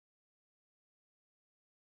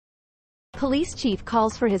Police chief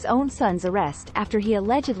calls for his own son's arrest after he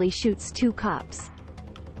allegedly shoots 2 cops.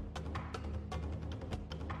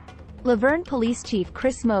 Laverne Police Chief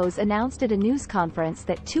Chris Mose announced at a news conference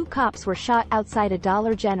that 2 cops were shot outside a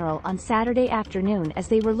Dollar General on Saturday afternoon as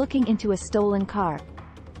they were looking into a stolen car.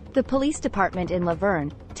 The police department in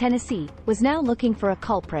Laverne, Tennessee, was now looking for a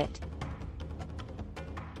culprit.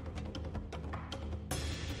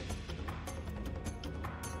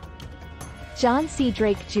 John C.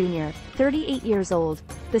 Drake Jr., 38 years old,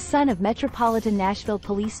 the son of Metropolitan Nashville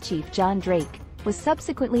Police Chief John Drake, was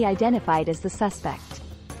subsequently identified as the suspect.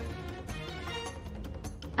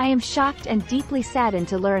 "I am shocked and deeply saddened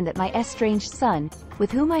to learn that my estranged son,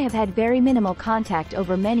 with whom I have had very minimal contact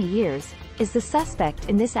over many years, is the suspect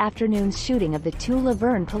in this afternoon's shooting of the 2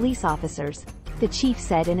 Laverne police officers," the chief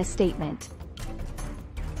said in a statement.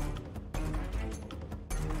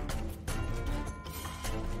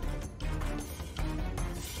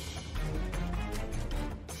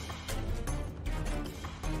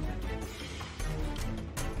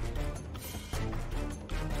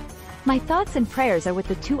 "My thoughts and prayers are with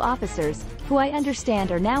the 2 officers, who I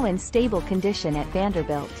understand are now in stable condition at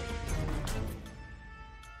Vanderbilt,"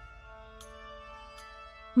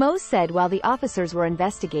 Mose said. While the officers were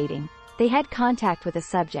investigating, they had contact with a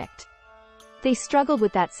subject. They struggled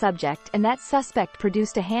with that subject and that suspect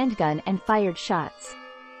produced a handgun and fired shots.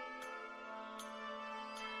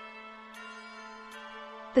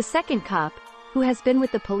 The second cop, who has been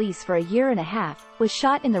with the police for a year and a half, was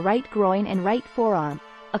shot in the right groin and right forearm,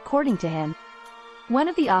 according to him. One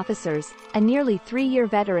of the officers, a nearly 3-year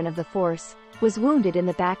veteran of the force, was wounded in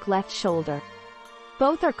the back left shoulder.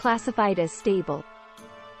 Both are classified as stable.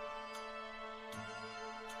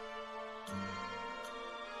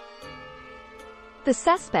 The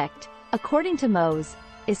suspect, according to Mose,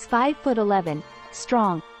 is 5'11",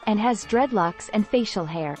 strong, and has dreadlocks and facial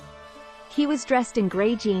hair. He was dressed in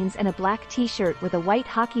gray jeans and a black t-shirt with a white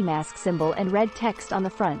hockey mask symbol and red text on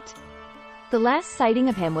the front. The last sighting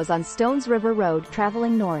of him was on Stones River Road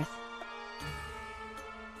traveling north.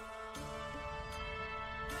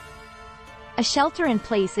 A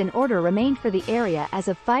shelter-in-place order remained for the area as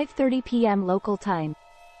of 5:30 p.m. local time.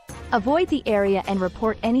 "Avoid the area and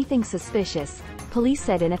report anything suspicious," police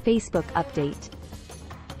said in a Facebook update.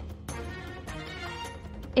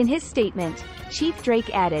 In his statement, Chief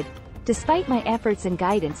Drake added, "Despite my efforts and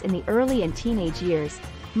guidance in the early and teenage years,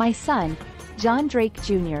 my son, John Drake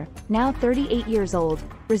Jr., now 38 years old,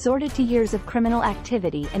 resorted to years of criminal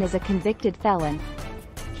activity and is a convicted felon.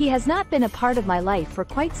 He has not been a part of my life for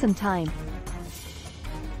quite some time.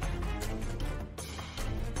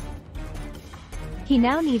 He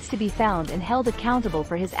now needs to be found and held accountable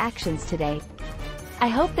for his actions today. I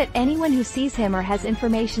hope that anyone who sees him or has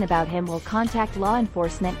information about him will contact law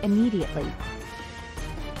enforcement immediately."